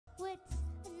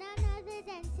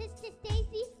sister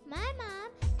Stacy, my mom,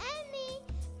 and me,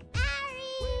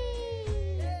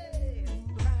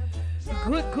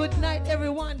 Ari. Good night,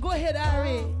 everyone. Go ahead,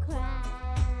 Ari. Don't cry.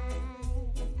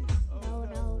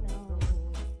 No.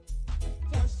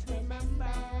 Just remember.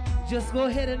 Just go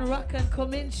ahead and rock and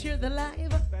come in, share the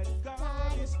live.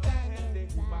 God is standing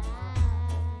by.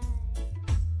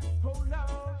 Hold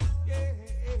on, yeah.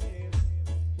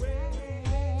 When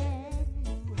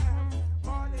you have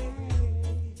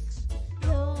heartaches,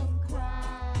 Don't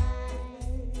cry.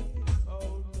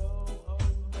 oh no.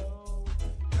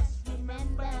 Just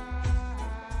remember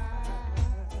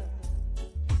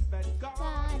that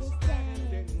God is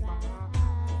standing by.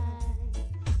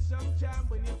 Sometime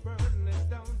when your burden is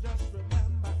down, just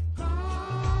remember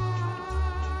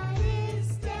God is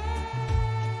standing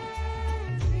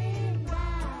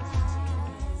by.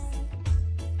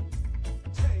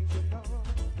 Thank you, Lord.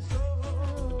 So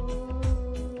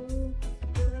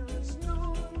there's no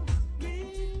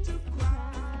need to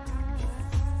cry.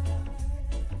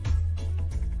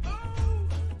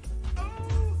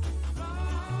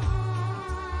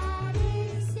 God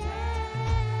is standing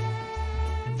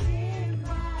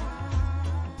by.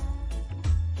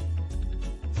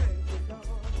 Thank you,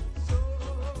 Lord. So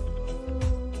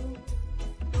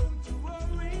don't you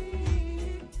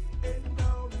worry and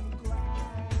don't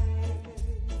cry.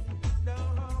 No.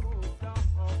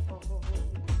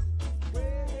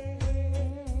 When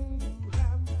you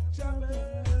have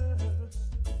troubles,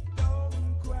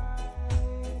 don't cry.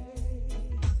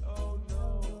 Oh no.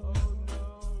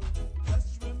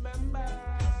 Just remember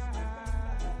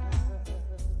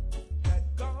that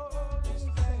God is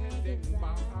standing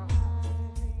by.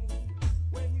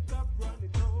 When you cup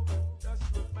running over, just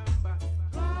remember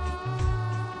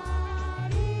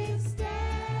God is standing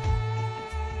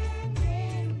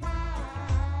by.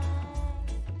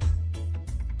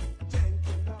 Thank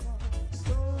you, Lord.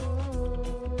 So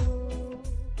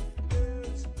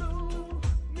there's no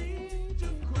need to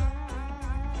cry.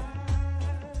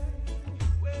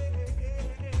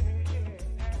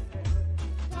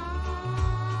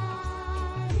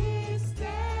 God is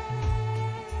standing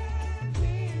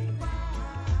by.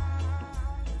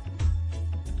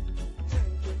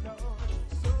 Thank you, Lord.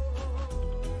 So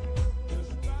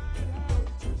just ride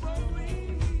out your worry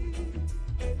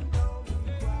and don't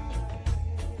cry.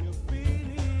 You're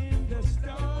feeling the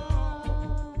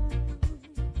storm,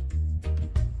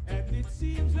 and it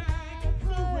seems like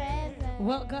forever.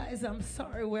 Well, guys, I'm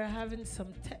sorry. We're having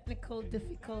some technical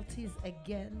difficulties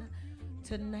again.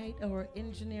 Tonight, our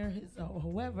engineer is,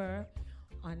 however,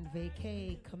 on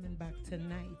vacay, coming back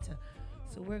tonight.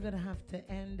 So we're going to have to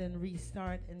end and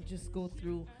restart and just go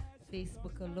through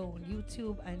Facebook alone.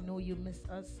 YouTube, I know you miss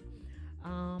us.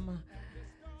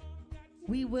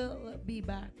 We will be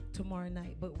back tomorrow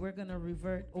night, but we're going to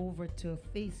revert over to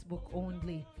Facebook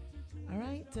only. All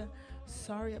right?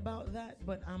 Sorry about that,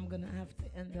 but I'm going to have to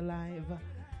end the live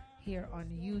here on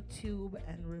YouTube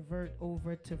and revert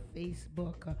over to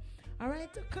Facebook. All right?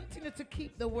 Continue to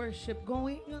keep the worship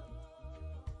going.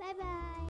 Bye-bye.